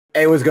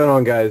Hey, what's going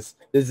on, guys?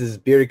 This is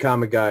Bearded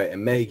Comic Guy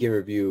and Mehican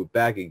Review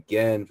back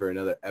again for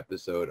another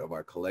episode of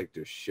our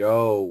collector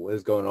show. What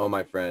is going on,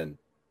 my friend?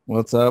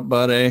 What's up,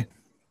 buddy?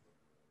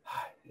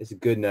 It's a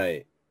good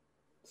night.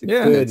 It's a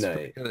Yeah, good it's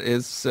pretty night.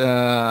 good.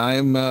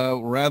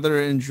 I'm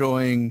rather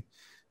enjoying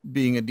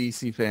being a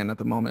DC fan at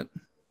the moment.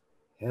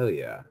 Hell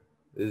yeah.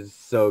 This is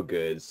so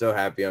good. So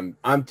happy.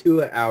 I'm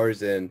 2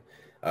 hours in.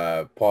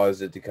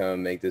 Paused it to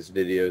come make this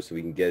video so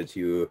we can get it to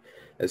you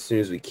as soon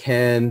as we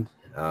can.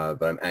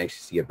 But I'm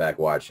anxious to get back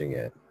watching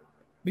it.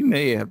 We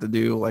may have to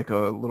do like a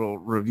little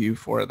review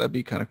for it. That'd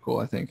be kind of cool,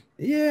 I think.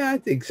 Yeah, I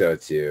think so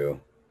too.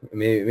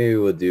 Maybe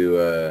we'll do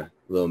a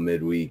little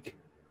midweek,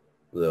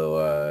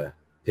 little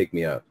pick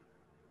me up.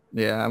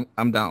 Yeah,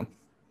 I'm down.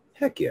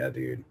 Heck yeah,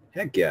 dude.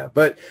 Heck yeah.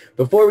 But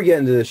before we get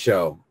into the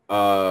show,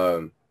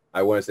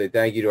 I want to say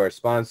thank you to our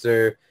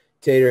sponsor,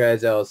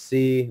 Taterheads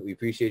LLC. We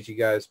appreciate you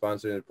guys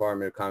sponsoring the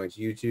Department of Comics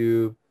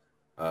YouTube.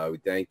 We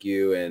thank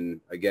you. And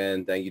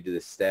again, thank you to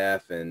the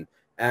staff and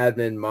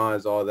admin,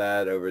 mods, all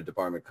that over at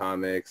Department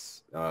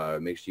Comics.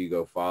 Make sure you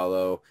go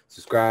follow,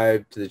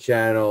 subscribe to the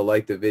channel,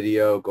 like the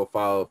video, go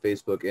follow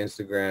Facebook,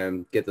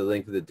 Instagram, get the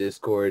link for the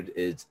Discord.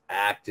 It's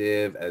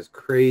active as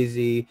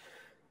crazy.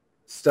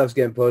 Stuff's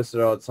getting posted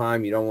all the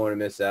time. You don't want to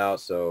miss out,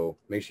 so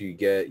make sure you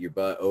get your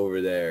butt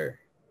over there.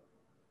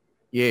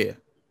 Yeah,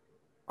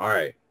 All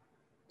right,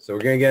 so we're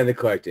gonna get into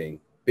collecting.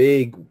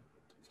 Big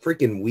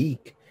freaking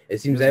week.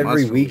 It seems it's every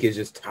monster week week. is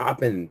just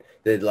topping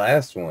the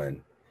last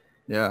one.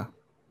 Yeah,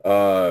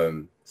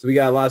 So we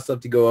got a lot of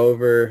stuff to go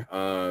over.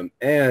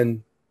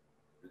 And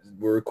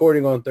we're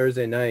recording on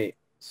Thursday night,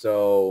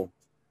 so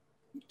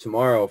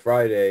tomorrow,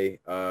 Friday,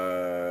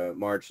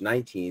 March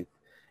 19th,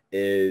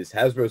 is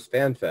Hasbro's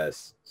Fan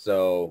Fest.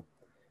 So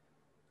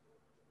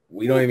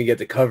we don't even get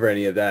to cover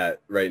any of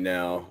that right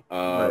now.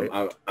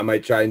 right. I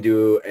might try and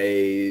do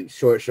a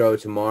short show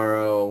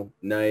tomorrow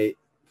night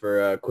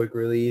for a quick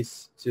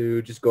release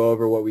to just go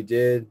over what we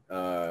did.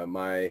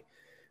 My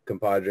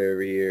compadre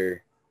over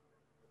here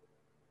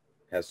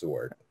has to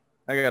work.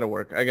 I gotta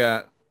work. I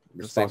got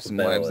to save some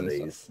lives and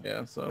stuff. Responsibilities.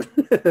 Yeah,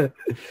 so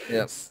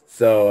yeah.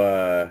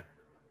 So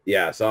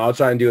yeah, so I'll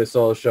try and do a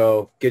solo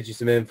show, get you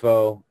some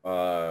info,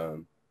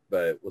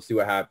 but we'll see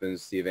what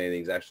happens, see if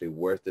anything's actually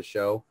worth the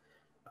show.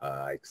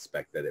 I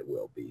expect that it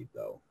will be,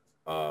 though.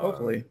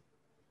 Hopefully.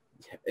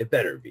 It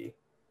better be.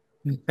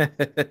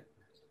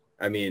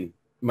 I mean,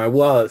 my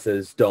wallet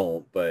says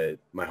don't, but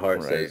my heart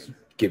Right. says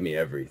give me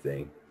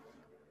everything.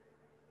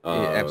 Yeah,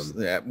 Um,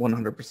 absolutely. Yeah,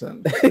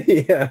 100%.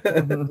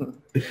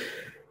 yeah.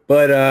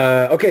 But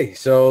okay,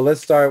 so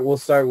we'll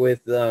start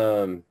with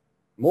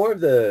more of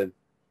the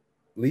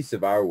least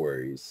of our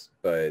worries,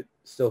 but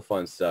still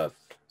fun stuff.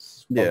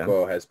 Yeah.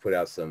 Funko has put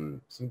out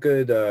some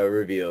good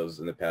reveals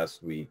in the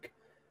past week.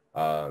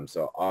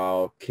 So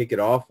I'll kick it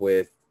off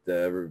with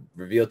the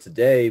reveal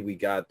today. We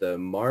got the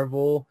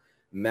Marvel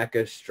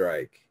Mecha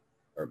Strike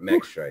or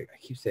Mech Strike. I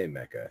keep saying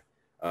Mecha.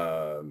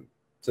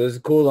 So it's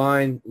a cool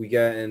line. We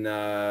got an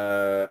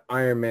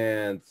Iron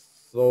Man,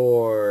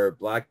 Thor,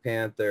 Black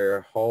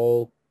Panther,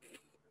 Hulk,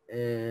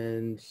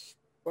 and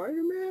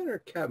Spider-Man or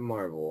Captain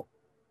Marvel.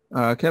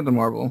 Captain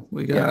Marvel.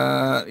 We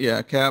got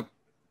Cap,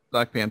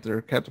 Black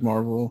Panther, Captain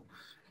Marvel,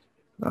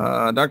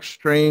 Doctor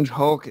Strange,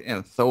 Hulk,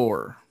 and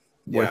Thor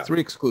with Yeah, 3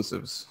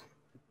 exclusives.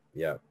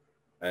 yeah.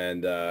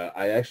 And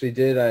I actually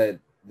did.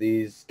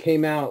 These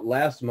came out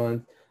last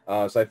month,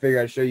 so I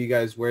figured I'd show you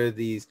guys where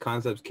these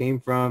concepts came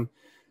from.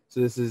 So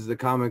this is the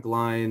comic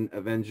line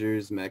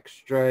Avengers Mech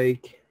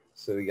Strike.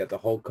 So we got the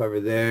Hulk cover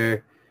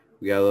there.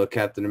 We got a little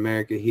Captain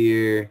America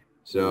here.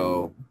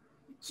 So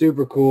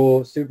super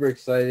cool, super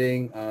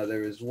exciting.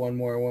 There was one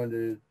more I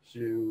wanted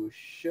to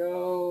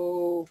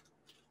show.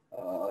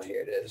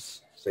 Here it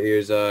is. So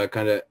here's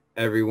kind of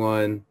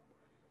everyone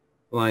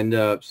lined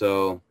up.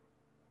 So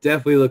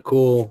definitely look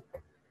cool.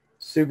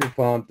 Super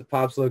pumped. The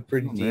pops look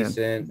pretty Oh man,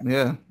 decent.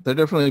 yeah, they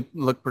definitely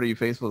look pretty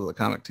faithful to the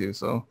comic too.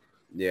 So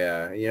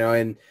Yeah,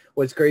 and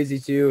what's crazy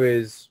too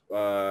is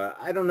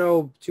I don't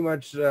know too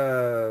much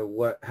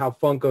how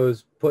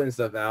Funko's putting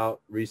stuff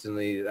out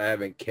recently. I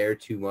haven't cared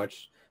too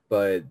much,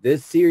 but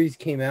this series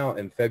came out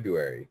in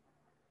February.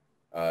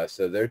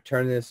 So they're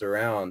turning this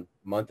around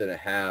month and a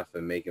half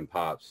and making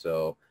pops.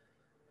 So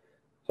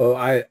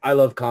I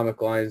love comic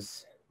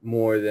lines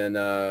more than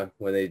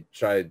when they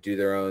try to do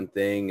their own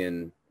thing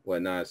and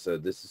whatnot. So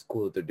this is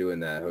cool that they're doing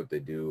that. I hope they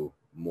do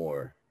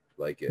more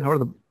like it. how are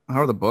the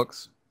how are the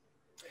books?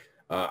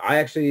 I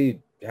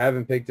actually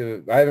haven't picked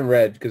a. I haven't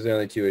read because there are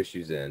only 2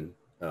 issues in.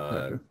 Uh,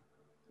 Gotcha.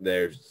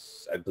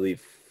 there's, I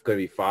believe, going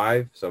to be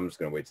 5, so I'm just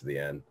going to wait to the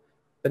end.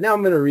 But now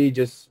I'm going to read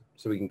just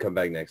so we can come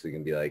back next week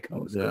and be like,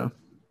 oh, it's Yeah, cool.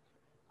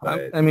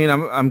 But I mean,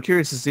 I'm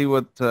curious to see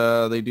what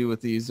they do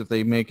with these if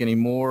they make any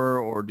more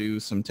or do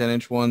some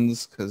 10-inch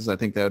ones because I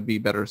think that would be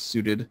better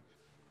suited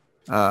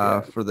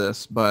yeah, for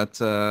this. But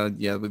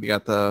yeah, we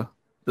got the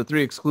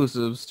 3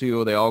 exclusives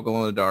too. They all glow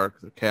in the dark.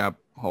 The Cap,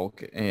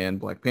 Hulk, and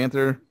Black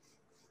Panther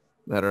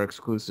that are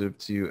exclusive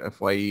to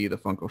FYE, the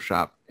Funko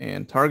Shop,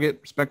 and Target,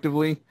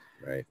 respectively.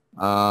 right.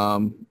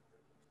 Um,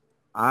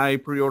 I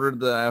pre-ordered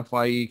the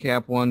FYE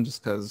Cap one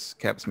just because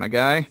Cap's my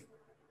guy.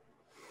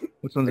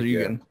 Which ones are you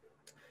getting?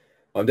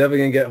 I'm definitely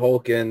gonna get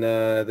Hulk and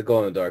the Glow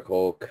in the Dark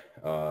Hulk.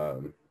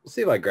 We'll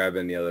see if I grab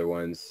any other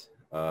ones.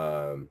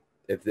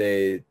 If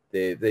they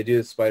do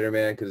the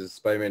Spider-Man, because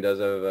Spider-Man does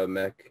have a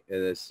mech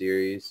in this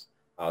series,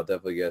 I'll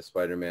definitely get a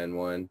Spider-Man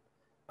one.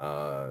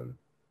 But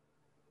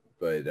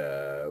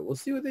we'll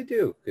see what they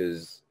do,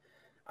 because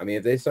I mean,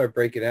 if they start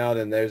breaking out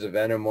and there's a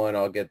Venom one,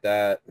 I'll get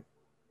that.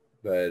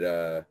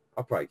 But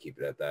I'll probably keep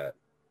it at that.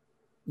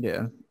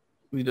 Yeah,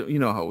 we do. You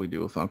know how we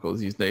do with Funkos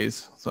these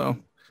days. So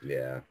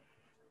yeah.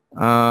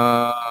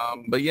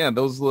 But yeah,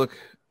 those look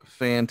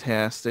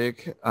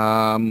fantastic.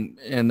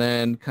 And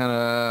then kind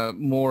of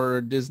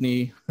more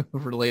Disney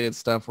related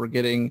stuff. We're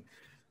getting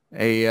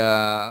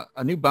a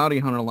new bounty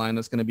hunter line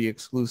that's going to be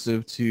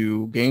exclusive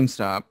to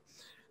GameStop.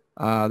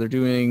 They're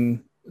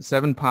doing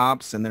 7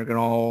 pops, and they're going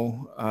to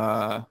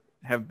all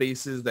have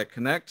bases that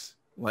connect,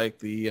 like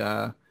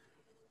the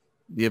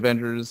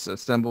Avengers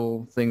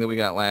Assemble thing that we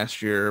got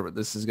last year. But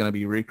this is going to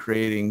be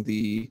recreating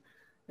the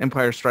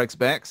Empire Strikes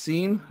Back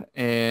scene,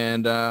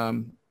 and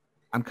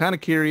I'm kind of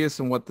curious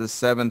on what the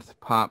 7th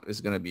pop is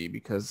going to be,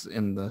 because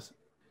in the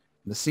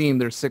scene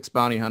there's 6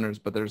 bounty hunters,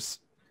 but there's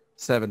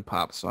 7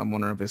 pops. So I'm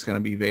wondering if it's going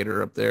to be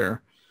Vader up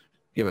there,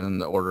 given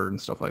the order and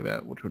stuff like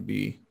that, which would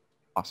be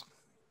awesome.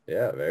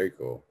 Yeah, very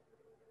cool.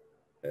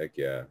 Heck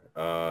yeah.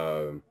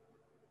 Then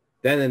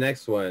the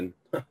next one,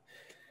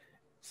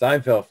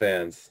 Seinfeld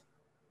fans.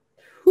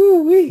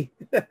 Whoo-wee.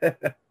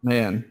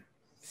 Man.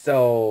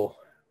 So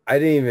I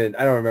don't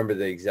remember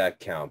the exact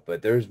count,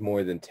 but there's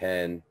more than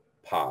 10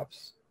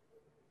 pops.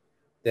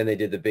 Then they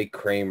did the big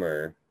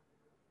Kramer.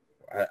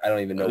 I don't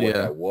even know what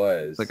that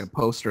was. It's like a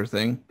poster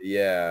thing.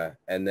 Yeah.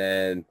 And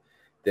then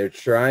they're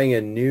trying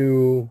a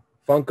new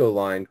Funko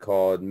line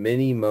called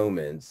Mini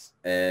Moments.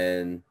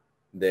 And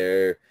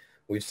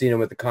we've seen them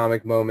with the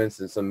comic moments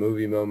and some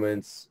movie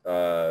moments,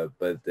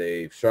 but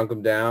they've shrunk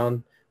them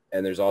down,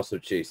 and there's also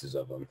chases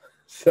of them.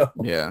 So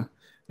yeah.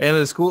 And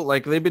it's cool.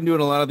 Like, they've been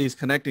doing a lot of these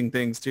connecting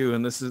things too.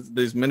 And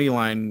this mini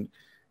line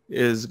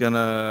is going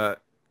to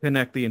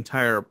connect the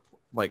entire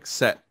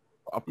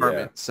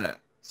apartment set.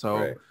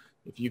 So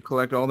if you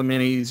collect all the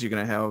minis, you're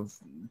going to have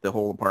the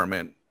whole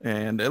apartment,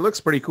 and it looks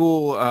pretty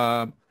cool.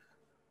 I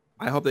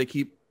hope they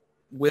keep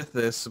with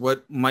this.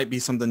 What might be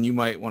something you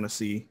might want to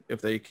see if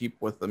they keep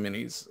with the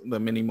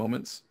mini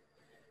moments?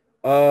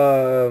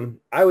 I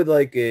would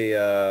like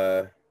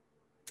a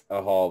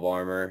Hall of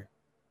Armor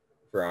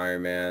for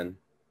Iron Man.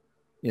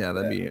 Yeah,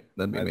 that'd be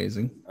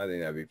amazing. I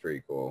think that'd be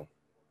pretty cool.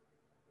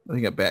 I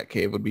think a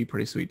Batcave would be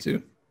pretty sweet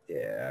too.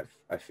 Yeah,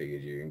 I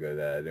figured you can go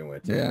that. I didn't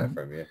want to take that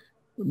from you.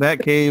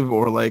 Batcave,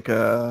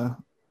 or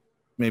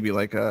maybe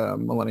like a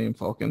Millennium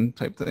Falcon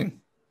type thing.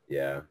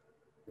 Yeah.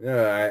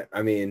 No,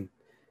 I mean,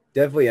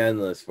 definitely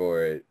endless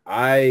for it.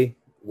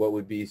 What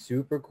would be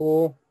super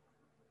cool?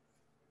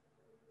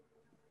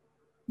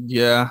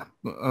 Yeah.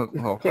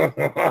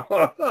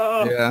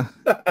 Yeah.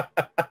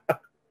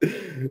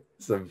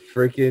 Some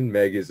freaking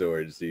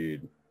Megazords,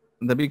 dude.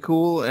 That'd be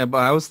cool. But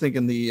I was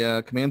thinking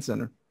the Command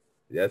Center.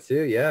 That's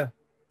it, yeah.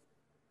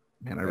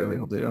 Man, I really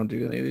hope they don't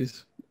do any of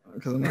these,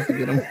 because I'm not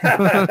gonna get them.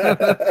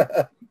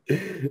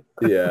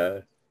 Yeah.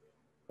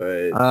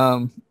 But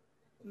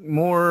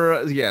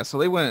so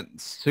they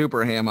went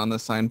super ham on the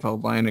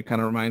Seinfeld line. It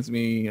kind of reminds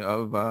me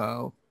of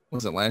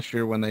was it last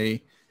year when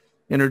they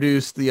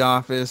introduced The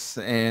Office,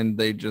 and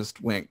they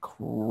just went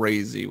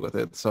crazy with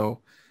it.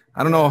 So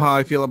I don't know how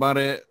I feel about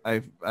it.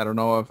 I don't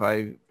know if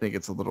I think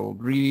it's a little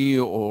greedy,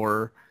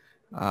 or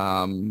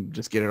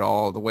just get it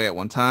all the way at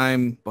one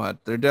time, but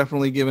they're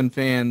definitely giving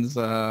fans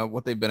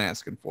what they've been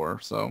asking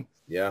for. So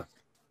yeah,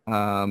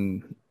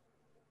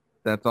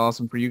 that's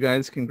awesome for you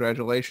guys.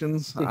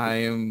 Congratulations. I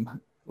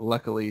am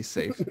luckily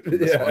safe for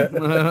this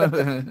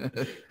one.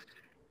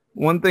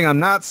 One thing I'm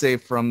not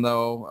safe from,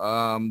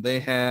 though, they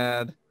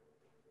had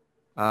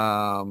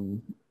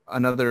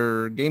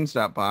another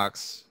GameStop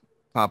box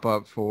pop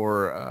up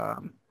for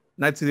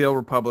Knights of the Old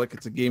Republic.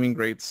 It's a Gaming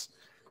Greats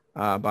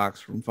box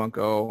from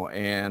Funko,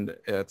 and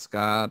it's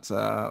got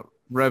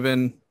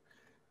Revan,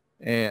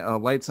 a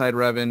light side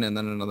Revan, and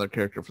then another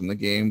character from the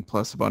game,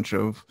 plus a bunch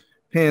of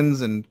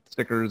pins and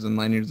stickers and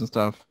lanyards and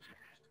stuff.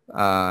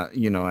 I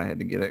had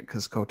to get it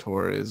because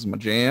KOTOR is my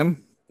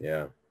jam.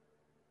 Yeah.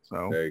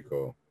 So very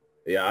cool.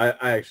 Yeah,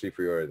 I actually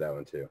pre-ordered that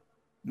one too.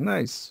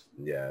 Nice.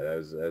 Yeah, that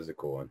was a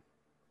cool one.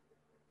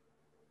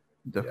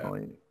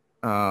 Definitely.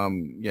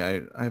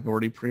 I've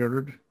already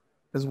pre-ordered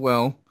as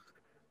well.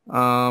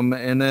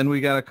 And then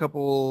we got a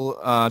couple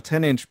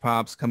 10-inch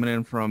pops coming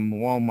in from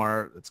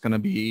Walmart. It's going to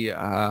be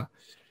the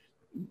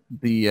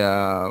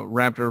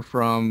Raptor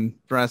from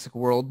Jurassic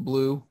World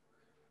Blue.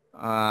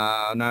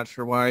 Not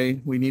sure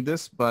why we need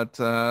this, but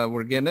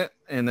we're getting it.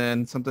 And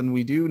then something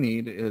we do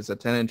need is a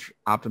 10-inch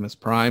Optimus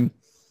Prime.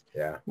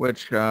 Yeah.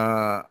 Which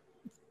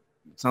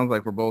sounds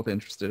like we're both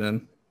interested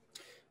in.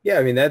 Yeah,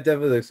 I mean, that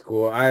definitely looks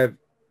cool. I've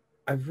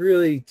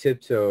really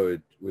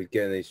tiptoed with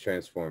getting these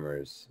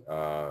Transformers.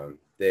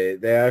 They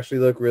actually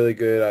look really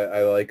good.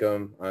 I like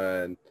them,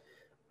 and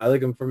I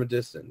like them from a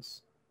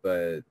distance.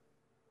 but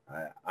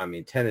I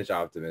mean, 10-inch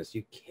Optimus,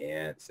 you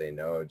can't say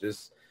no.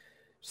 Just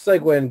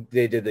like when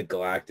they did the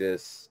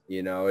Galactus,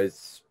 you know,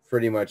 it's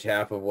pretty much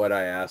half of what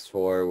I asked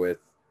for with,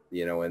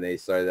 you know, when they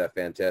started that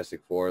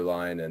Fantastic Four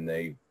line and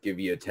they give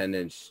you a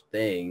 10-inch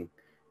thing,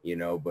 you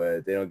know,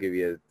 but they don't give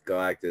you a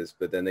Galactus.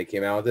 But then they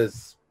came out with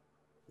this,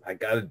 I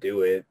got to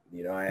do it.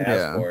 You know, I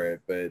asked for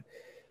it. But,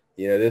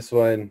 you know, this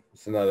one,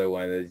 it's another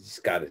one that you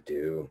just got to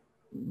do.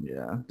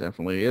 Yeah,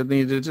 definitely.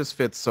 It just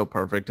fits so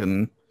perfect.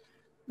 And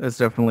it's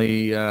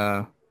definitely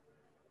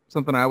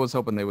something I was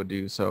hoping they would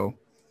do. So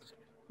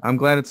I'm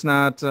glad it's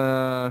not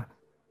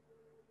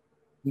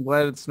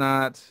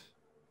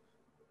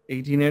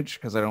 18-inch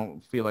because I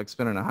don't feel like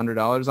spending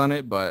 $100 on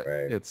it, but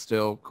it's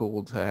still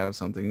cool to have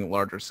something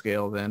larger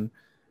scale than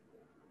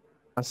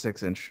a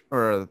 6-inch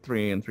or a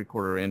 3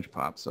 3/4 inch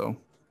pop. So,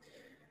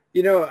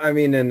 you know, I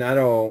mean, and I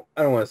don't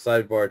want to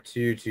sidebar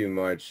too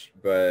much,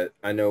 but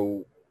I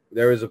know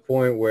there was a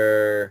point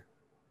where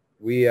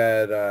we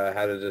had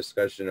had a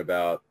discussion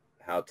about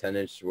how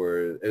 10-inch it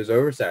was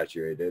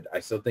oversaturated. I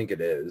still think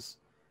it is.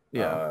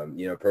 Yeah.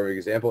 You know, perfect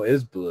example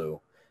is Blue,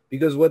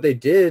 because what they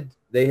did,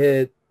 they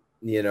hit,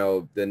 you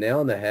know, the nail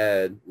on the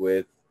head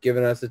with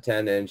giving us a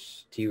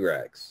 10-inch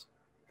T-Rex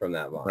from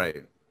that line.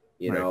 Right.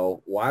 You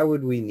know, why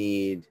would we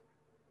need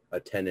a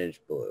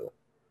 10-inch Blue?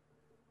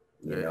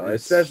 You know,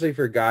 It's, especially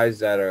for guys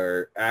that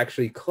are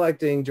actually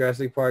collecting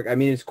Jurassic Park. I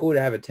mean, it's cool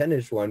to have a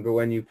 10-inch one, but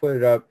when you put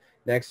it up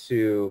next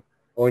to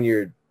on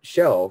your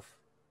shelf,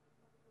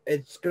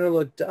 it's gonna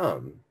look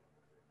dumb.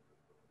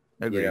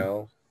 Agreed. You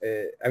know,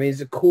 I mean,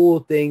 it's a cool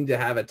thing to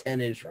have a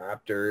 10-inch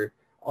Raptor.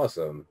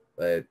 Awesome,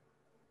 but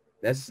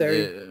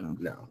necessary?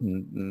 No,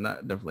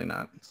 definitely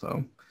not.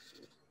 So,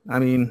 I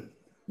mean,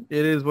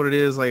 it is what it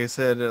is. Like I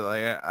said,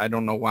 like I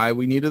don't know why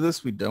we needed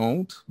this. We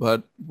don't,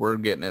 but we're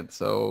getting it.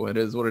 So it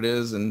is what it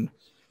is. And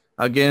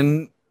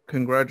again,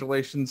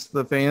 congratulations to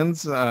the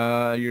fans.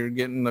 You're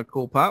getting a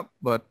cool pop,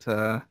 but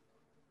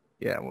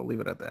yeah, we'll leave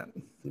it at that.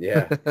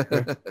 Yeah.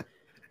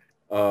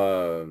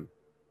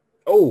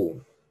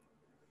 Oh,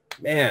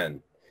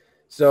 man.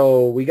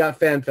 So we got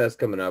FanFest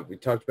coming up. We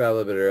talked about it a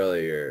little bit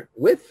earlier.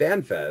 With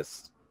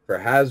FanFest for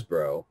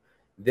Hasbro,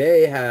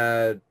 they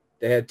had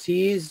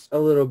teased a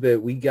little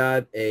bit. We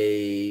got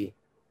a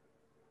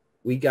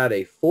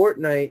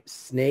Fortnite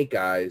Snake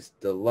Eyes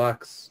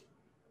Deluxe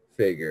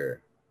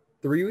figure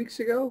 3 weeks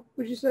ago.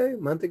 Would you say a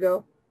month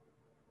ago?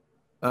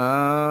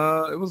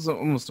 It was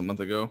almost a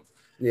month ago.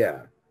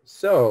 Yeah.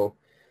 So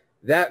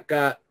that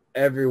got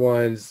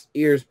everyone's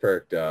ears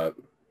perked up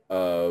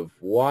of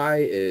why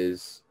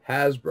is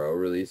Hasbro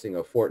releasing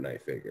a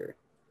Fortnite figure.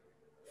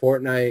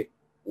 Fortnite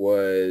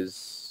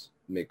was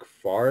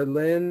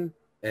McFarlane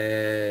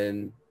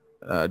and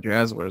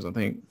Jazzwares, I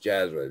think.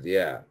 Jazzwares,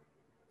 yeah.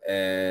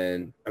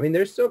 And I mean,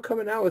 they're still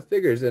coming out with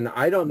figures, and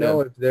I don't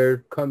know if they're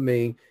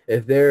coming,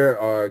 if there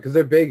are, because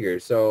they're bigger.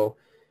 So,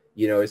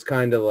 you know, it's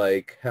kind of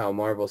like how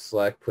Marvel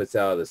Select puts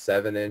out a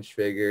 7-inch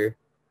figure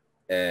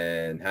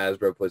and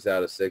Hasbro puts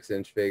out a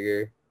 6-inch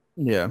figure.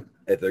 Yeah.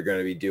 If they're going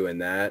to be doing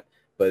that.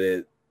 But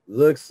it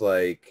looks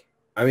like,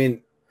 I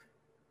mean,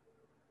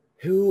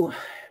 who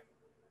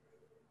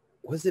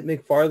was it?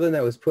 McFarlane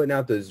that was putting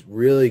out those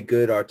really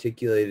good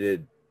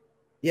articulated.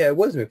 Yeah, it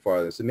was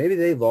McFarlane. So maybe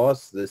they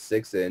lost the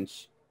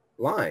 6-inch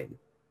line.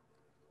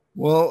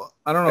 Well,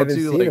 I don't know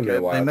too.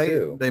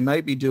 Like they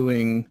might be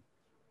doing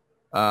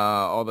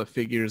all the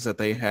figures that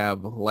they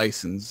have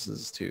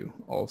licenses to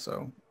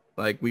also.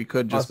 Like we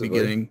could just be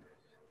getting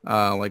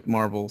like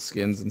Marvel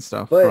skins and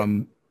stuff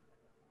from.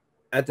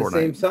 At the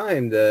same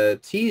time, the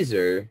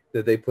teaser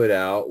that they put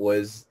out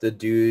was the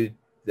dude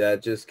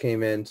that just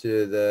came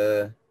into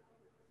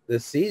the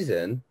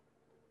season.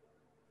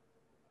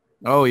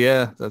 Oh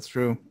yeah, that's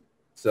true.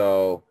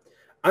 So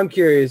I'm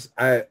curious.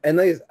 I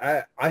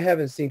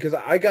haven't seen, because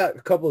I got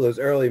a couple of those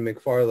early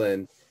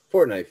McFarlane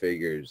Fortnite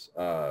figures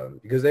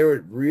because they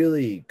were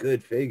really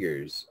good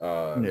figures.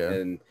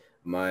 And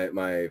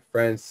my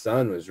friend's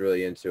son was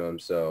really into them,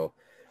 so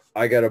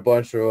I got a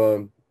bunch of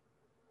them.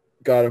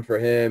 Got them for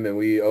him, and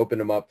we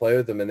opened them up, play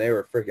with them, and they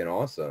were freaking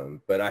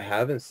awesome. But I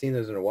haven't seen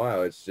those in a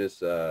while. It's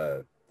just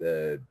the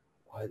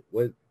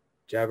what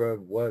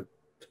Jazzware.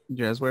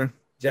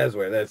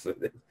 That's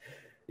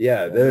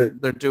yeah. They're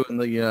doing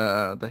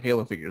the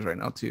Halo figures right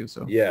now too.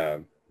 So yeah.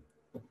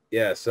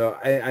 So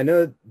I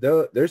know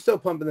they're still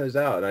pumping those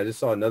out, and I just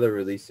saw another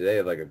release today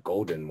of like a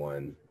golden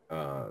one.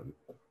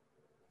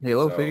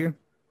 Halo figure?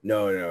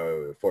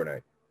 No,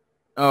 Fortnite.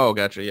 Oh,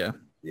 gotcha.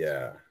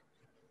 Yeah.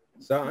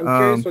 So I'm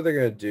curious what they're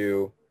gonna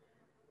do.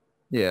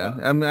 Yeah,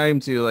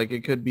 I'm too. Like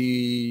it could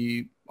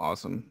be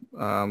awesome.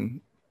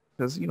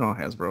 Because you know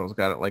Hasbro's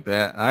got it like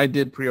that. I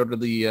did pre-order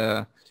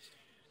the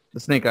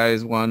Snake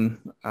Eyes one,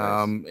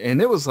 and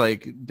it was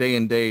like day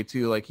and day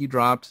too. Like he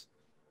dropped,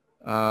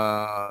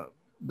 the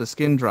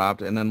skin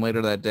dropped, and then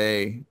later that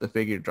day the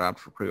figure dropped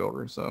for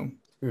pre-order. So.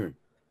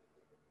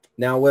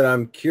 Now what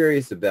I'm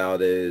curious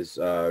about is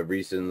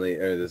recently,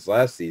 or this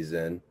last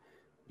season,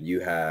 you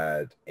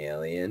had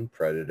Alien,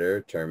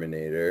 Predator,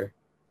 Terminator,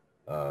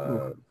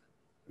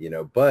 you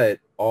know, but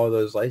all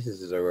those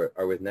licenses are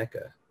with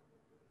NECA.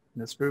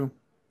 That's true.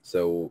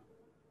 So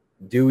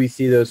do we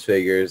see those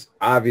figures?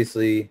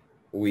 Obviously,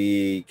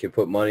 we can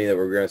put money that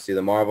we're going to see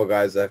the Marvel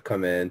guys that have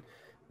come in,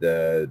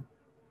 the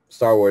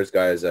Star Wars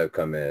guys that have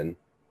come in.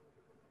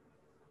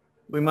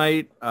 We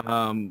might,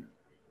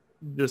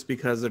 just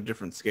because of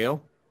different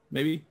scale,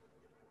 maybe.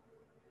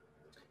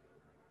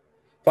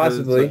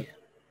 Possibly.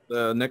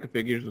 The NECA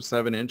figures were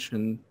 7-inch,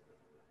 and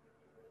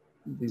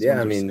these Yeah, ones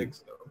I are mean, 6.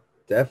 So.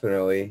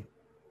 definitely.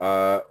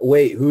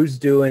 Wait, who's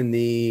doing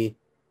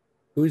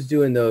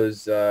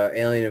those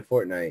Alien and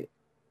Fortnite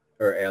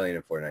or Alien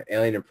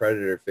and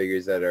Predator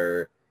figures that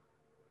are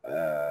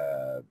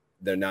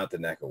they're not the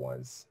NECA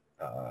ones.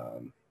 I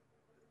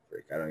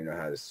don't even know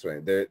how to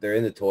explain. They're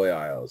in the toy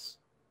aisles.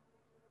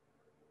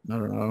 I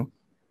don't know.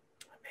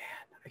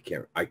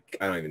 I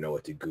don't even know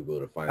what to Google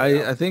to find out.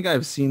 I think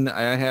I've seen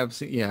I've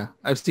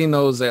seen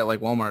those at like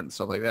Walmart and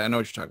stuff like that. I know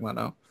what you're talking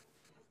about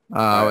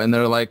now. And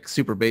they're like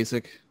super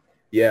basic.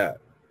 Yeah.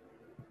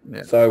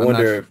 Yeah. So I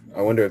wonder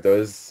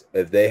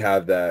if they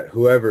have that,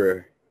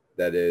 whoever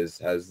that is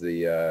has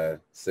the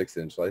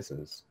 6-inch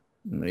license.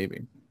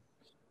 Maybe.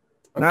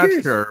 I'm Not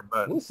curious. sure,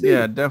 but we'll see.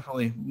 Yeah,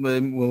 definitely.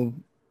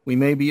 We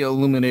may be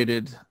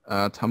illuminated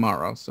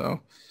tomorrow. So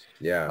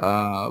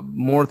yeah.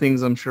 More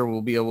things I'm sure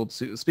we'll be able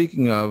to.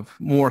 Speaking of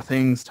more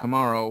things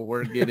tomorrow,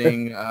 we're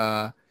getting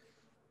a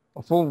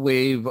full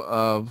wave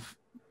of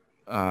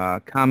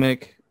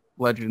comic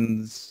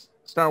Legends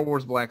Star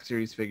Wars Black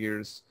Series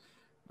figures.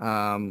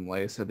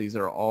 Like I said, these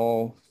are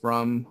all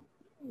from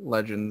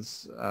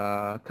Legends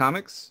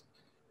comics,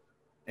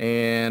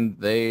 and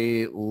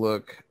they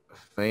look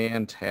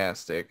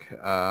fantastic.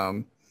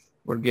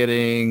 We're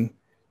getting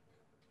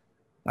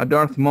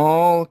Darth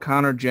Maul,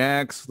 Connor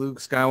Jax, Luke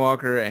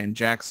Skywalker, and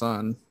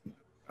Jackson.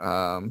 We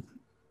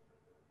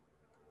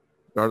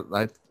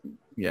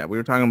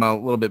were talking about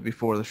a little bit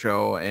before the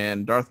show,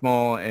 and Darth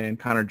Maul and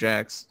Connor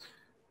Jax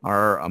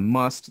are a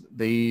must.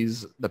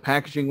 The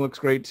packaging looks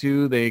great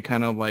too. They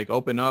kind of like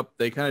open up.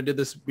 They kind of did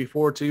this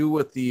before too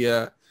with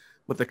the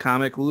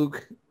comic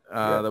Luke.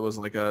 That was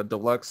like a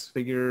deluxe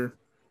figure.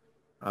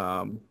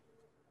 And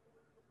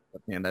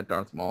that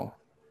Darth Maul.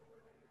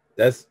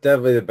 That's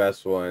definitely the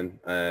best one,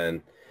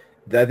 and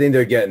I think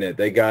they're getting it.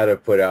 They gotta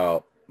put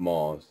out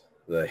Mauls.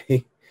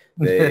 Like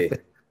they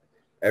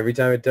every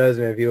time it does,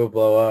 man, people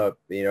blow up.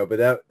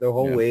 But the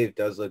whole wave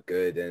does look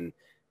good, and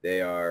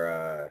they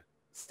are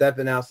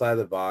stepping outside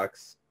the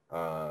box.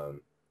 I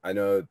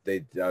know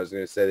I was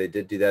gonna say they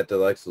did do that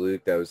deluxe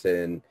Luke that was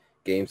in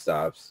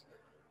GameStops.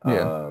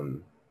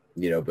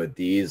 But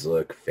these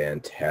look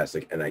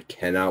fantastic, and I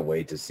cannot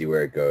wait to see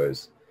where it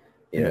goes.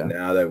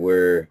 Now that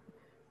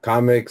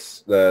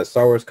the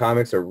Star Wars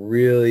comics are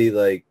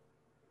really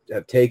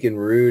have taken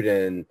root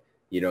and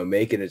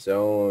making its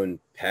own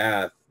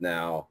path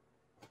now.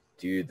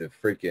 Dude, the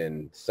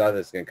freaking stuff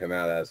that's gonna come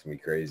out of that's gonna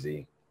be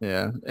crazy.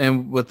 Yeah,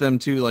 and with them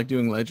too, like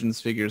doing Legends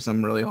figures,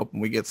 I'm really hoping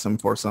we get some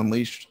Force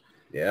Unleashed.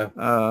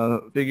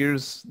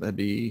 Figures. That'd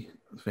be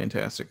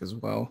fantastic as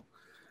well.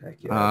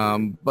 Heck yeah,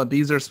 but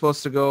these are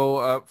supposed to go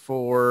up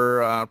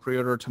for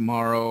pre-order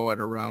tomorrow at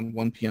around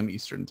 1 p.m.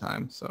 Eastern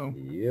time. So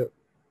yep.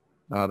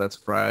 That's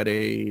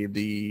Friday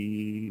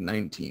the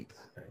 19th.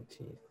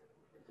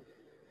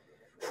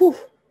 Whew.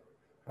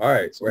 All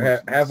right,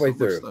 we're halfway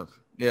through. Stuff.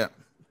 Yeah.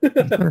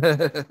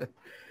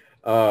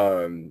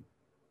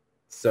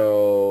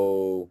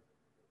 So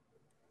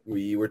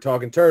we were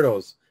talking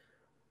turtles.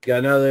 Got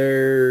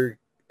another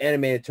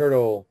animated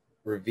turtle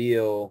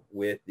reveal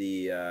with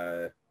the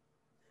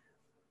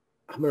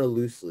I'm gonna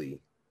loosely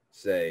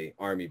say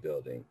army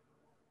building,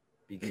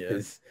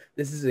 because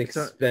this is an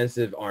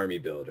expensive army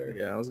builder.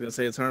 Yeah, I was gonna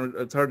say it's hard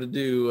to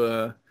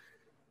do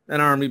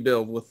an army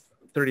build with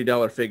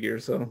 $30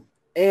 figures. So,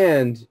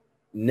 and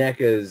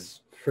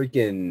NECA's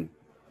freaking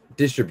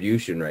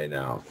distribution right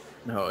now.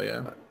 Oh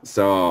yeah.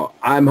 So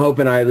I'm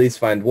hoping I at least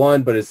find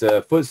one, but it's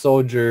a foot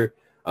soldier.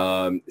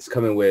 It's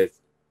coming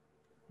with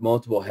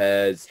multiple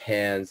heads,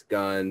 hands,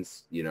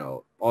 guns,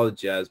 all the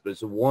jazz, but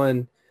it's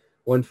one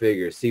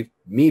figure. See,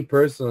 me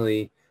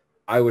personally,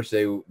 I wish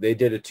they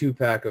did a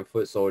 2-pack of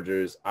foot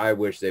soldiers. I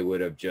wish they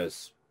would have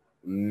just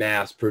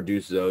mass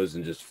produced those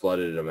and just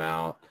flooded them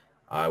out.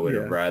 I would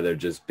have rather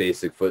just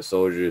basic foot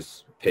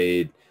soldiers,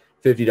 paid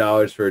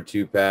 $50 for a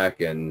 2-pack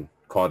and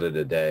called it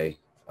a day.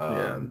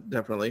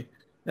 Definitely.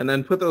 And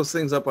then put those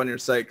things up on your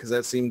site, because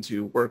that seemed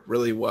to work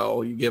really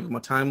well. You give them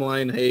a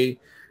timeline. Hey,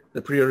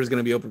 the pre-order is going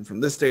to be open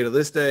from this day to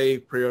this day.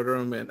 Pre-order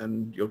them,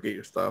 and you'll get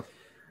your stuff.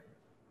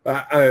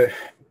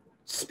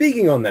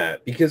 Speaking on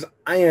that, because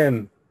I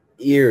am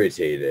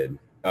irritated.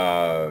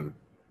 So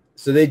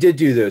they did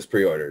do those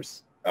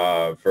pre-orders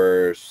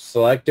for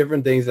select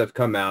different things that have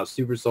come out.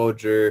 Super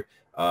Soldier,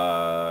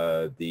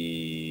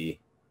 the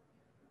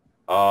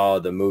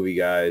movie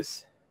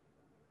guys.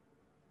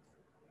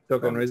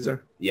 Token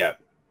Razor. Yeah.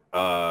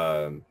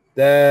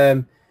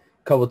 Them,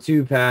 couple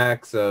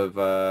 2-packs of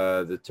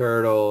the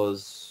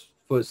Turtles,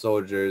 Foot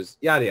Soldiers,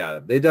 yada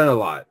yada. They've done a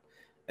lot,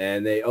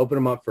 and they open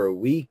them up for a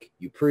week.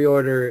 You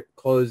pre-order, it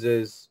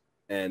closes,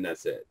 and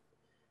that's it.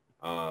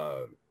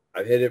 I've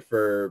hit it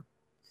for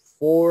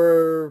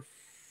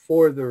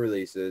for the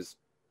releases,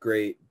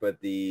 great, but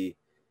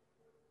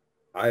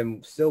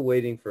I'm still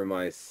waiting for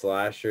my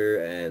Slasher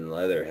and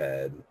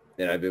Leatherhead,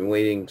 and I've been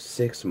waiting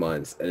 6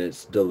 months, and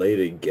it's delayed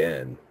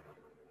again.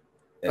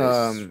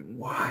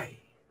 Why?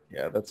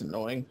 Yeah, that's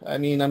annoying. I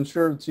mean, I'm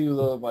sure too,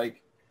 though,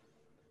 like,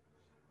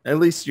 at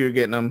least you're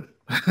getting them.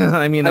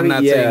 I mean, I'm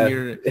not saying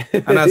you're,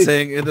 I'm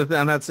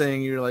not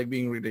saying you're like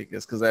being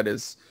ridiculous, because that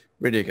is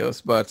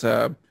ridiculous, but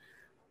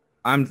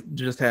I'm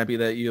just happy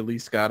that you at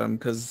least got them,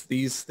 because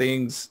these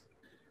things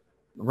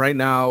right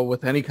now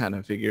with any kind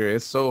of figure,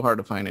 it's so hard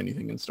to find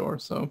anything in store.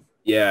 So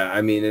yeah,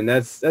 I mean, and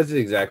that's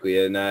exactly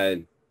it.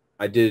 And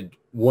I did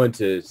want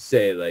to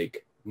say,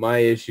 like, my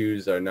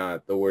issues are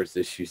not the worst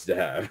issues to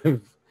have.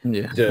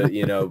 yeah.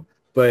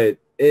 But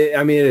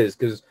I mean, it is,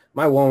 because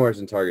my Walmarts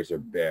and Targets are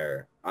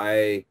bare.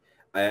 I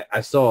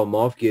saw a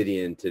Moff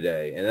Gideon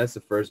today, and that's the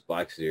first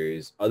Black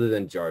Series other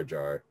than Jar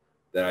Jar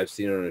that I've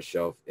seen on a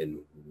shelf in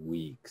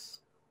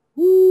weeks.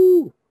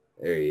 Woo!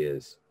 There he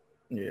is.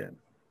 Yeah.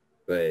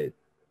 But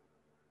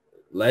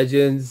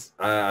Legends,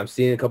 I'm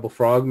seeing a couple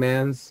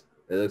Frogmans.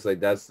 It looks like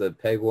that's the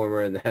peg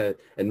warmer,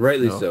 and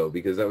rightly so,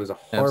 because that was a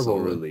horrible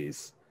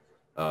release.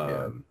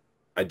 I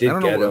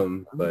did get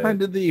them, but why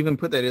did they even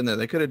put that in there?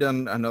 They could have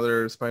done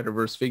another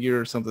Spider-Verse figure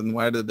or something.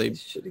 Why did they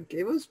should have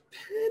gave us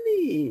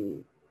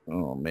Penny?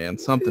 Oh man,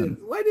 something.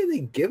 Why did they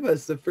give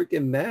us the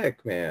freaking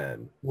mech,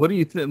 man? What do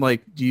you think?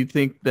 Like, do you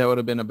think that would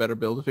have been a better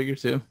Build-A-Figure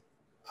too?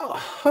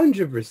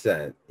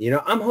 100%.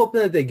 I'm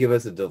hoping that they give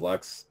us a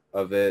deluxe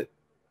of it,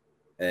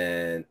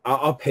 and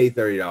I'll pay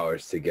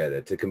 $30 to get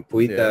it, to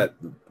complete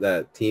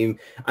that team.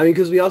 I mean,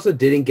 because we also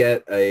didn't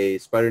get a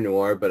Spider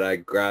Noir, but I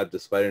grabbed the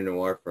Spider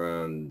Noir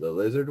from the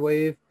Lizard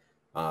Wave.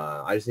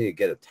 I just need to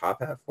get a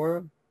top hat for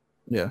him.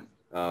 Yeah.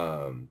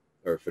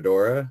 Or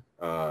fedora.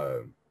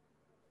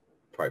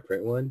 Probably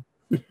print one.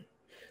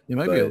 You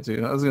might be able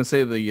to. I was gonna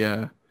say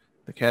the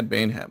Cad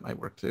Bane hat might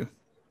work too.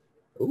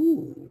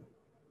 Ooh.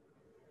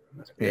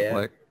 Yeah.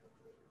 Black.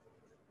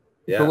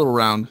 Yeah. It's a little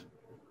round.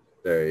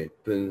 Very,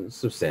 been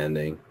some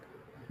sanding.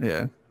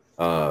 Yeah.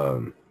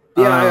 I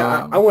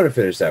want to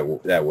finish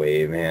that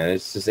wave, man.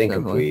 It's just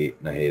incomplete,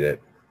 and I hate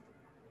it.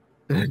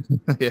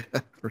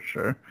 Yeah, for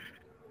sure.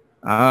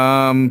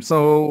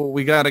 So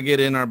we got to get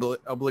in our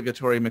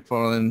obligatory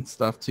McFarlane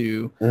stuff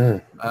too.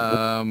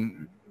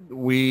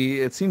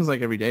 It seems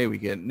like every day we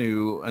get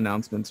new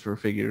announcements for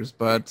figures,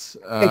 but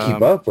I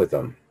keep up with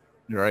them.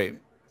 Right.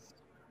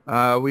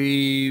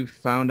 We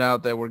found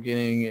out that we're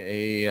getting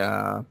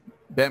a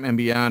Batman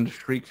Beyond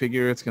Shriek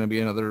figure. It's going to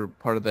be another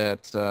part of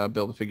that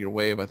Build-A-Figure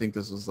wave. I think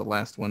this was the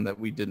last one that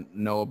we didn't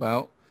know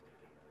about.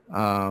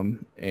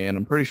 And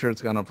I'm pretty sure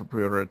it's gone up for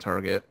pre-order at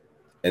Target.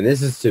 And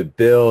this is to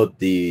build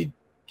the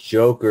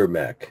Joker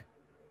mech.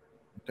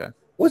 Okay.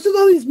 What's with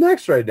all these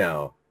mechs right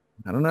now?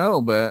 I don't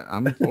know, but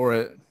I'm for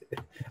it.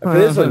 For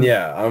this one,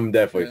 yeah, I'm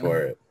definitely for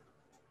it.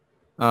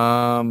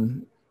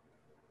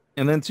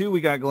 And then too,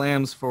 we got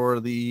glams for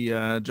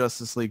the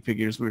Justice League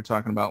figures we were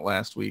talking about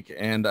last week,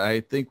 and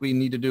I think we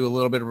need to do a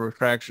little bit of a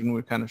retraction. We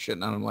were kind of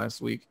shitting on them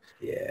last week.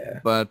 Yeah.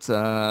 But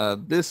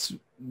these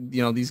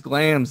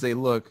glams, they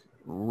look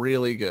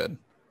really good.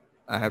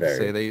 I have to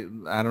say,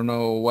 I don't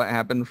know what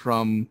happened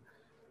from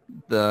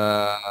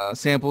the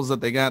samples that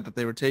they got that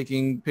they were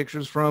taking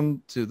pictures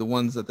from to the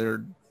ones that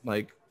they're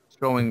like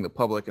showing the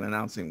public and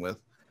announcing with.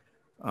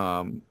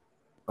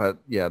 But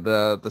yeah,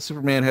 the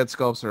Superman head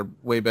sculpts are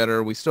way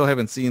better. We still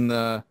haven't seen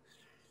the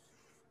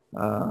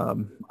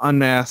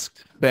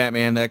unmasked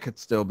Batman. That could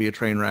still be a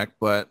train wreck,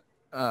 but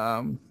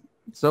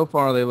so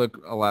far they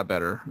look a lot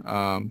better.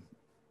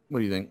 What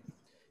do you think?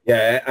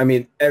 Yeah, I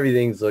mean,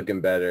 everything's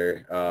looking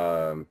better.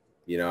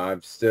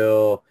 I'm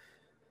still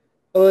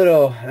a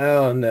little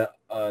on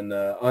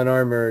the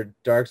unarmored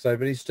dark side,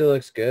 but he still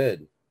looks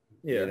good.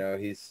 Yeah.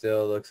 He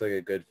still looks like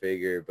a good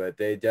figure, but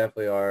they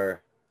definitely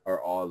are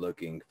all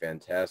looking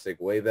fantastic,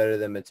 way better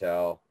than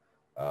Mattel.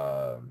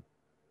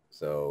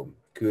 So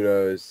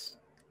kudos.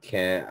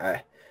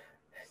 I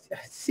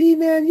see,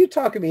 man, you're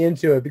talking me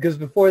into it, because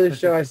before the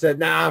show I said,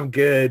 nah, I'm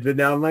good, but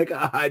now I'm like,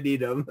 I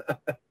need them.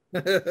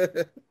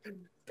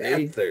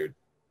 Bastard.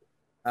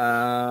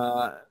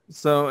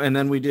 So, and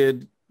then we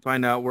did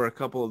find out where a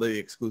couple of the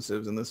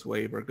exclusives in this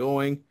wave are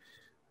going.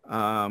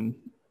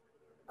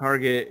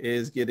 Target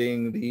is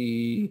getting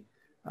the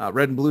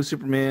red and blue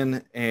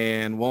Superman,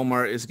 and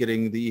Walmart is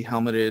getting the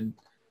helmeted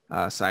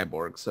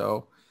Cyborg.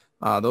 So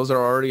those are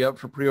already up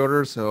for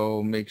pre-order,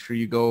 so make sure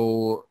you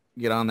go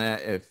get on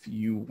that if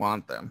you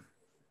want them.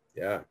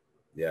 Yeah.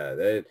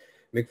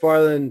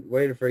 McFarlane,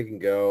 way to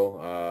freaking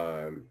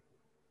go.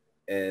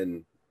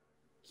 And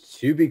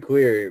to be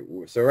clear,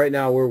 so right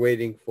now we're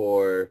waiting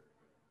for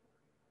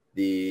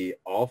the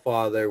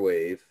All-Father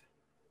wave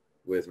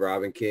with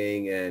Robin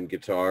King and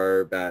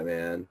Guitar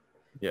Batman.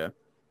 Yeah.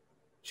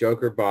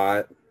 Joker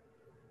bot,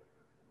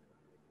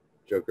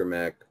 Joker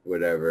mech,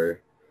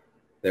 whatever.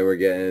 Then we're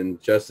getting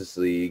Justice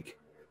League,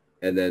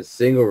 and then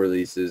single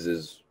releases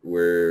is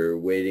we're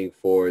waiting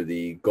for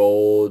the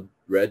gold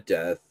Red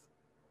Death,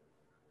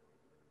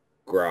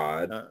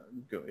 Grodd.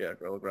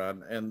 Gorilla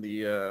Grodd, and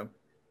the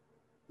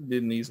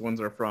then these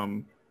ones are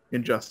from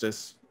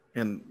Injustice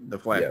and the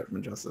Flash Yeah. from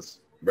Injustice.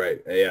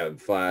 Right. Yeah,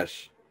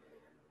 Flash.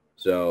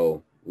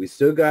 So we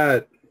still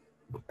got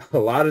a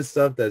lot of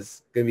stuff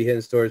that's gonna be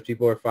hitting stores.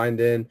 People are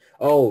finding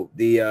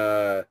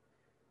the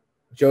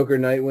Joker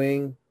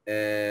Nightwing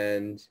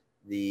and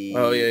the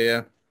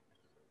yeah.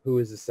 who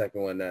is the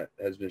second one that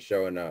has been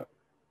showing up?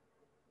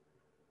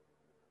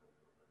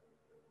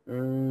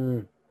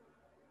 Can't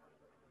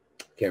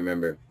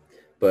remember.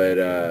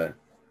 But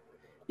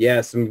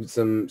yeah, some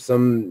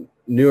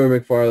newer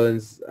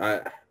McFarlane's.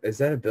 Is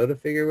that a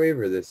Build-A-Figure wave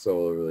or this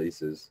solo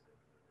releases?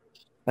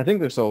 I think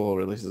they're solo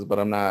releases, but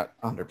I'm not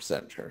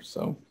 100% sure.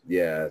 So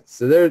yeah,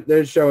 so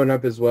they're showing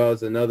up as well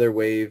as another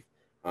wave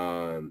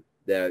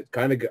that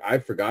kind of I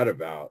forgot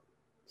about.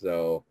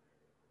 So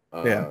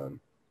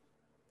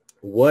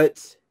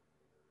what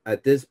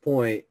at this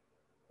point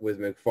with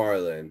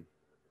McFarlane,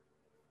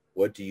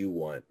 what do you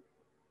want?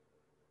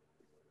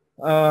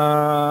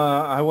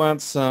 I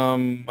want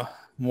some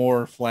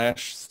more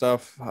Flash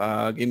stuff.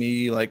 Give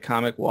me like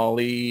Comic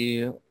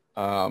Wally,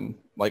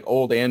 like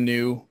old and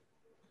new.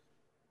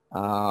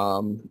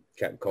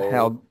 Captain Cold.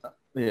 Hal,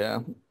 yeah,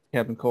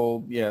 Captain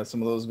Cold. Yeah,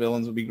 some of those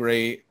villains would be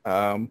great.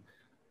 A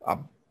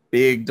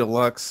big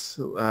deluxe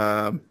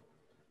Gorilla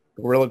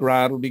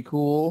Grodd would be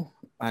cool.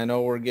 I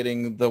know we're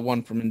getting the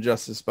one from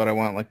Injustice, but I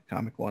want like a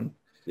comic one.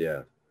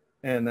 Yeah.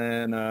 And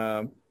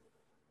then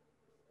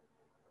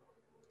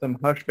some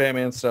Hush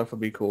Batman stuff would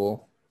be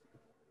cool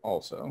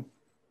also.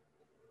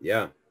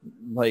 Yeah.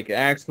 Like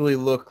actually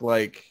look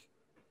like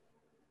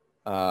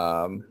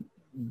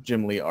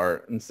Jim Lee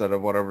art instead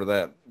of whatever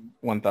that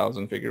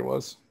 1000 figure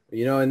was.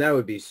 And that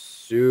would be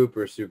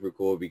super, super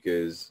cool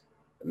because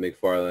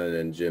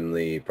McFarlane and Jim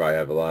Lee probably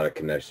have a lot of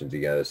connection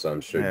together. So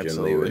I'm sure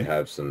Absolutely. Jim Lee would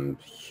have some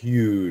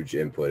huge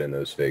input in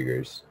those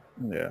figures.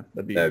 Yeah,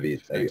 that'd be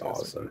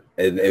awesome.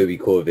 And it would be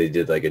cool if they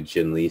did like a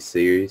Jim Lee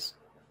series.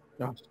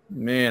 Oh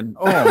man.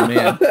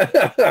 Yeah.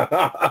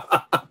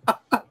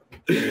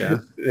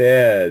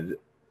 Man.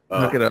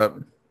 Look it up.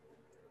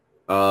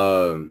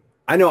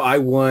 I know I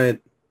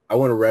want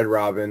a Red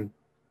Robin.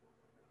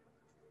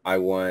 I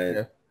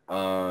want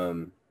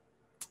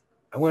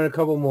I want a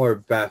couple more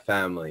Bat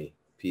Family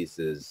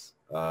pieces.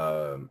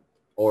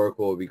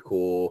 Oracle would be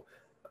cool.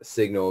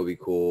 Signal would be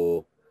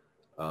cool.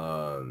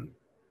 A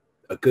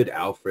good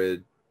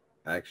Alfred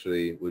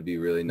actually would be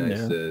really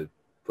nice to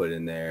put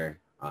in there.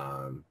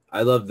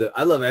 I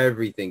love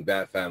everything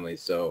Bat Family.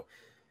 So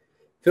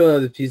filling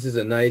out the pieces,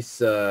 a nice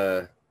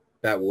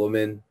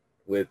Batwoman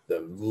with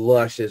the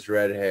luscious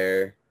red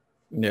hair.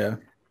 Yeah.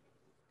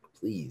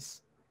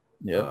 Please.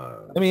 Yeah.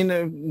 I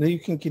mean, you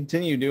can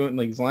continue doing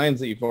these lines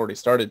that you've already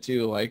started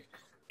too, like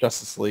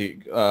Justice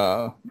League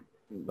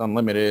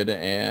Unlimited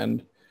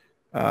and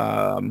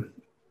the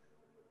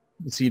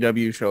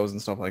CW shows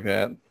and stuff like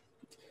that.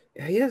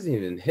 Yeah, he hasn't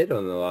even hit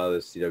on a lot of the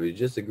CW,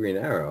 just a Green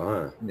Arrow,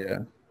 huh? Yeah.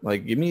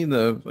 Like give me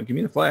the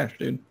Flash,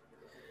 dude.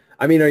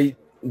 I mean,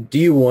 do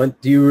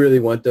you really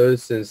want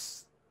those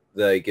since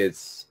like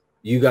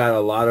you got a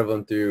lot of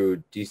them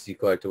through DC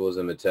Collectables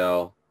and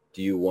Mattel?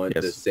 Do you want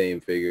the same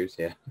figures?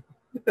 Yeah.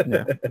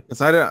 Yeah.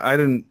 Because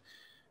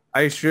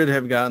I should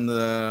have gotten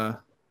the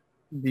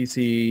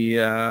DC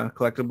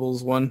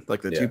Collectables one,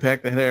 like the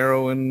 2-pack that had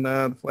Arrow and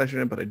the Flash in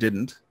it, but I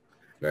didn't.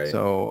 Right.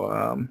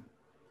 So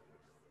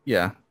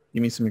yeah,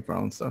 give me some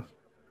McFarlane stuff.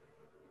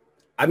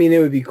 I mean, it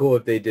would be cool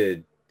if they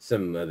did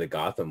some of the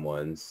Gotham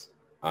ones.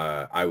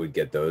 I would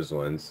get those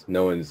ones. I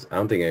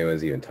don't think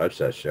anyone's even touched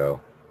that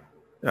show.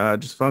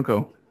 Just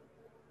Funko.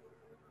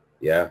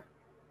 Yeah.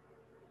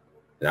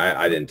 And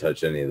I didn't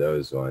touch any of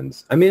those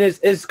ones. I mean,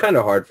 it's kind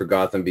of hard for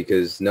Gotham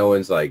because no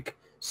one's like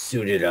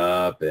suited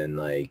up and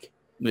like,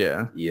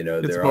 they're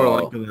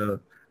all like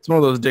it's more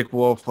of those Dick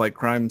Wolf like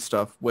crime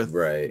stuff with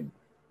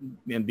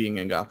and being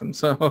in Gotham.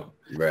 So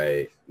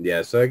right.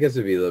 Yeah. So I guess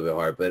it'd be a little bit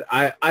hard, but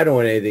I don't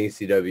want anything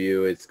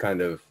CW. It's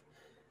kind of,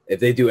 if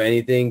they do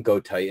anything,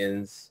 go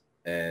Titans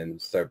and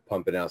start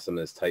pumping out some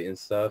of this Titan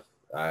stuff.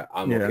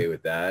 I'm okay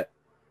with that.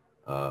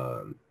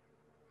 I'm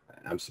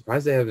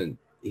surprised they haven't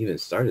even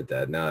started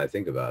that now that I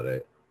think about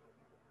it.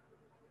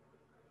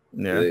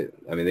 Yeah.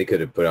 They could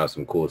have put out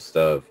some cool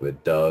stuff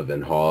with Dove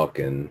and Hawk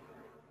and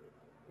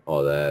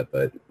all that,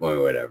 but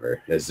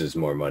whatever. It's just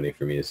more money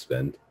for me to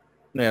spend.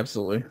 Yeah,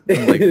 absolutely.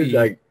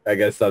 I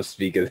gotta stop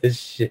speaking this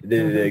shit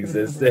in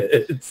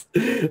existence.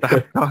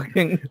 Stop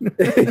talking.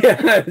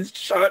 Yeah,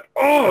 shut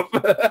up.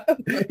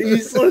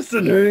 He's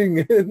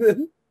listening.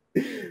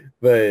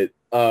 But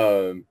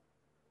you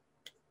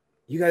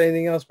got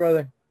anything else,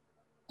 brother?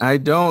 I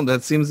don't.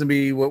 That seems to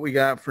be what we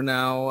got for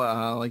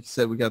now. Like you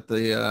said, we got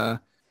the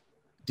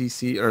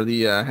DC or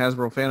the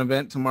Hasbro fan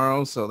event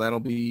tomorrow, so that'll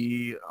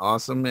be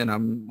awesome. And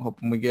I'm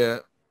hoping we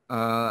get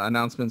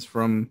announcements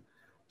from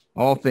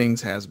all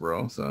things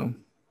Hasbro. So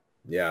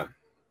yeah.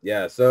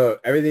 So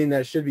everything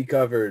that should be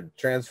covered: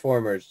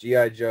 Transformers,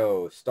 GI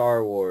Joe,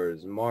 Star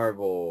Wars,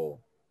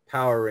 Marvel,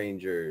 Power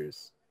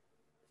Rangers,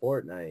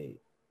 Fortnite,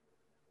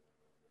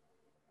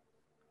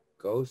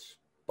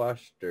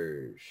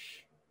 Ghostbusters.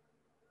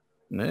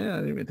 Yeah, I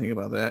didn't even think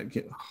about that.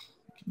 Give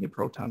me a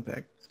Proton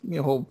pack. give me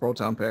a whole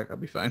proton pack. I'll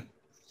be fine.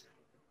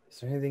 Is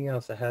there anything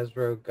else that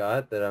Hasbro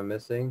got that I'm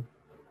missing?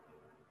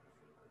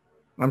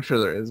 I'm sure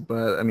there is,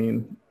 but I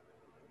mean,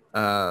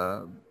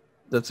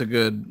 that's a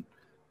good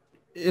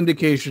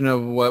indication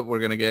of what we're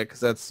gonna get because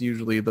that's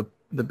usually the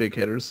big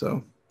hitters.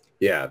 So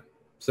Yeah.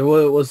 So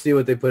we'll see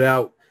what they put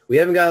out. We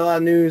haven't got a lot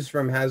of news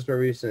from Hasbro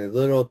recently.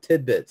 Little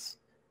tidbits.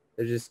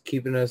 They're just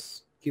keeping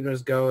us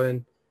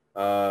going.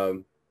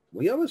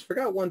 We almost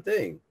forgot one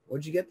thing.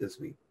 What'd you get this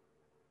week?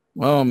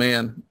 oh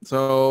man,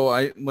 so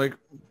I like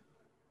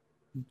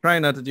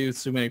trying not to do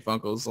too many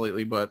Funkos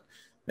lately, but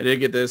I did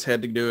get this.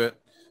 Had to do it.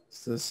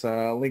 It's this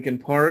Linkin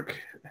Park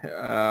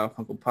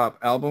Funko Pop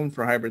album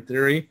for Hybrid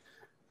Theory.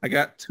 I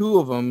got 2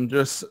 of them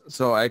just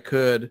so I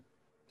could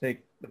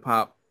take the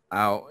pop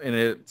out, and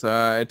it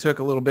took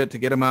a little bit to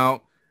get them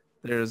out.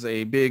 There's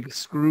a big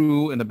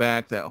screw in the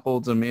back that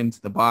holds them into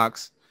the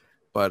box,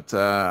 but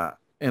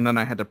and then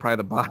I had to pry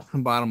the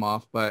bottom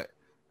off, but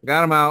I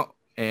got them out,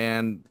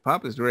 and the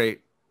pop is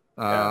great.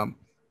 Yeah.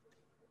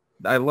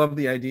 I love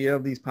the idea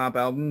of these pop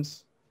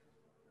albums.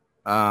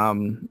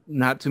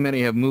 Not too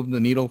many have moved the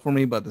needle for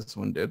me, but this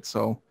one did,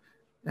 so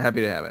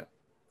happy to have it.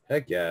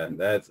 Heck yeah.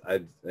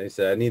 I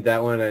said I need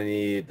that one. I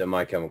need the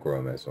My Chemical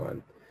Romance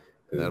one.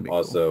 That'd be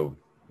also cool.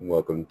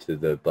 Welcome to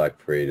the Black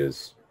Parade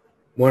is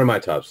one of my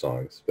top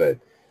songs, but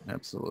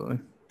absolutely.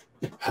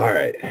 All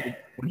right.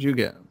 What'd you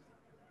get?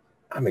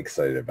 I'm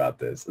excited about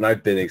this, and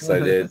I've been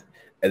excited,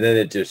 and then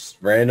it just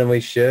randomly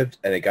shipped,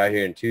 and it got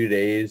here in 2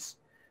 days.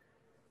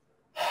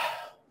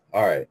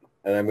 All right,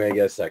 and I'm gonna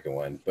get a second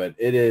one, but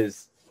it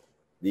is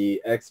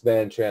the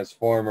X-Men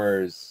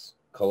Transformers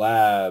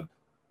collab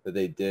that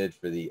they did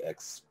for the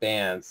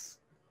Expanse.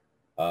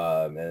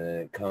 And then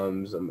it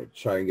comes, I'm gonna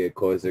try and get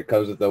closer. It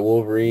comes with the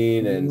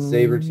Wolverine and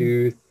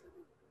Sabretooth.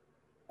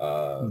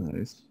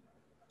 Nice.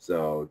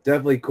 So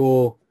definitely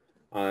cool.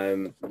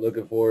 I'm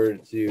looking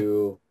forward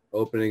to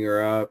opening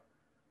her up,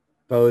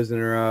 posing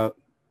her up.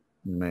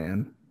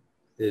 Man,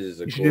 This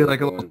is a you should cool do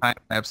like a one. little time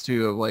lapse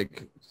too of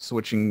like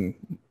switching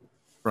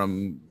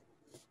from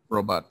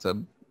robot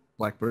to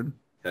Blackbird.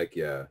 Heck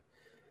yeah.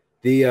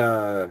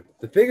 The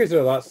figures are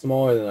a lot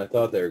smaller than I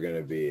thought they were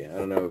gonna be. I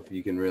don't know if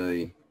you can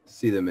really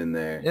see them in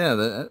there.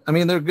 Yeah, I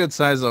mean they're good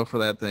size though for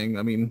that thing.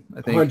 I mean,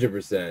 I think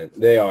 100%.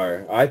 They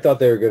are. I thought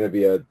they were gonna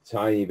be a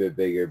tiny bit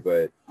bigger,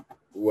 but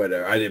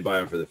whatever. I didn't buy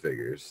them for the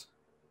figures.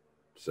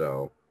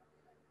 So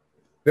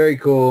very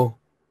cool.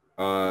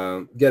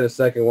 Get a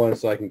second one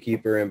so I can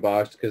keep her in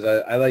box because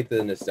I like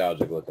the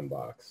nostalgic looking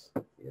box.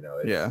 You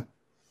know, yeah,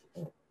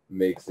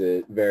 makes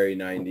it very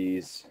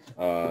 90s.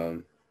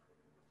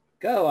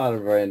 Got a lot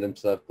of random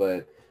stuff,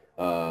 but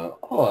I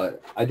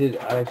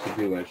actually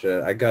do want to show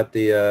it. I got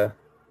the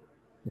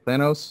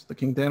Thanos, the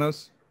King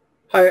Thanos.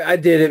 I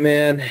did it,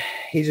 man.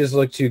 He just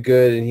looked too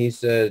good, and he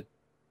said,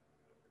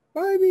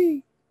 "Buy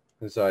me,"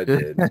 and so I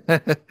did.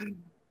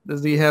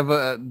 Does he have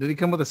a? Did he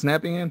come with a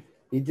snapping in?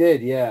 He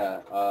did,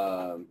 yeah.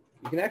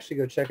 You can actually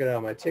go check it out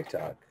on my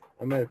TikTok.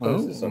 I might have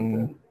posted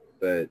something,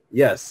 but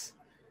yes,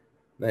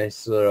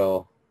 nice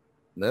little.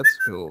 That's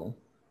cool.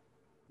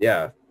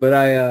 Yeah, but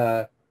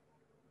I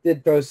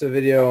did post a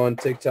video on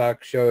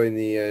TikTok showing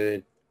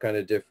the kind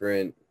of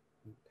different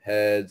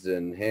heads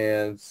and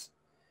hands.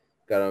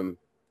 Got them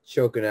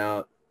choking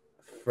out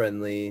a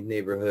friendly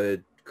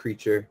neighborhood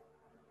creature.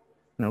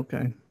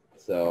 Okay.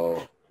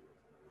 So,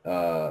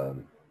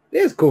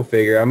 it's a cool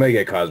figure. I'm gonna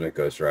get Cosmic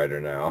Ghost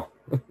Rider now.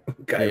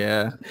 Okay.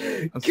 Yeah.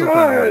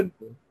 God,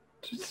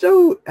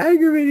 so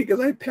aggravating because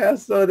I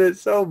passed on it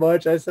so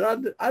much. I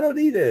said, I don't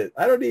need it.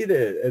 I don't need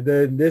it. And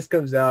then this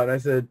comes out, and I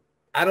said,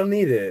 I don't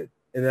need it.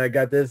 And then I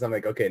got this. I'm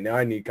like, okay, now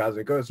I need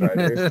Cosmic Ghost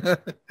Rider.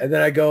 And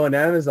then I go on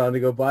Amazon to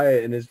go buy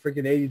it, and it's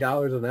freaking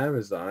 $80 on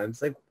Amazon.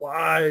 It's like,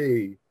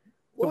 why?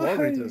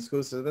 Walgreens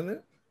exclusive, isn't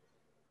it?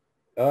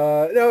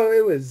 No,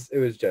 it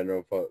was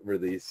general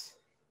release.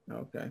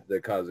 Okay.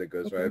 The Cosmic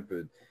Ghost Rider,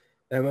 but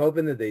I'm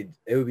hoping that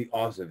it would be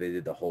awesome if they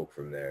did the Hulk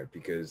from there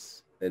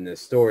because in the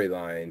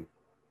storyline,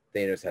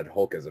 Thanos had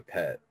Hulk as a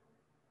pet,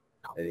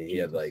 and he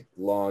had like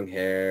long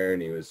hair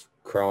and he was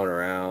crawling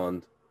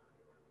around.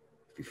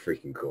 It'd be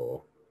freaking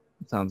cool.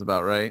 Sounds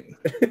about right.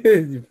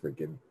 You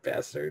freaking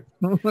bastard.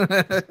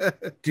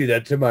 Do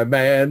that to my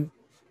man.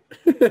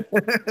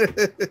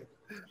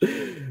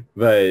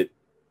 But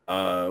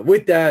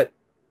with that,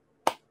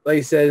 like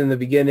I said in the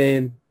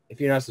beginning, if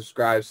you're not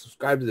subscribe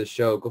to the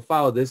show. Go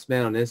follow this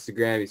man on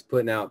Instagram. He's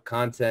putting out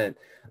content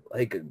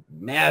like a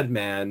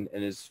madman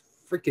and it's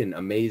freaking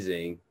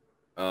amazing.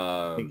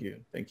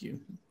 Thank you.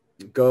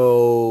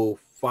 Go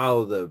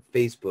follow the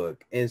Facebook,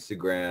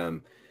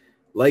 Instagram,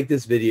 like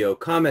this video,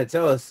 comment,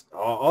 tell us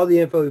all the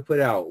info we put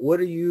out. What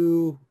are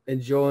you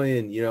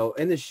enjoying? You know,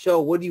 in the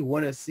show, what do you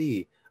want to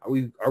see?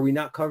 Are we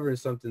not covering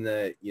something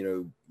that, you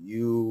know,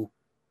 you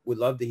would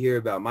love to hear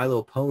about? My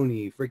Little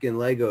Pony, freaking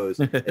Legos.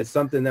 It's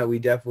something that we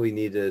definitely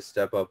need to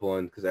step up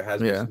on because there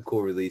has been some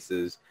cool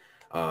releases.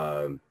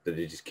 But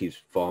it just keeps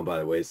falling by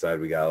the wayside.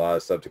 We got a lot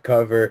of stuff to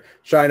cover.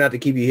 Try not to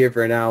keep you here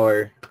for an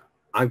hour.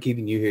 I'm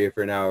keeping you here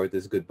for an hour with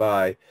this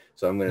goodbye.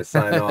 So I'm going to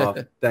sign off.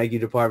 Thank you,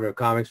 Department of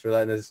Comics, for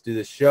letting us do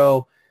this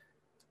show.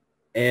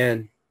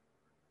 and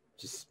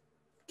just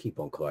keep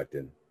on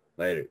collecting.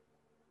 Later.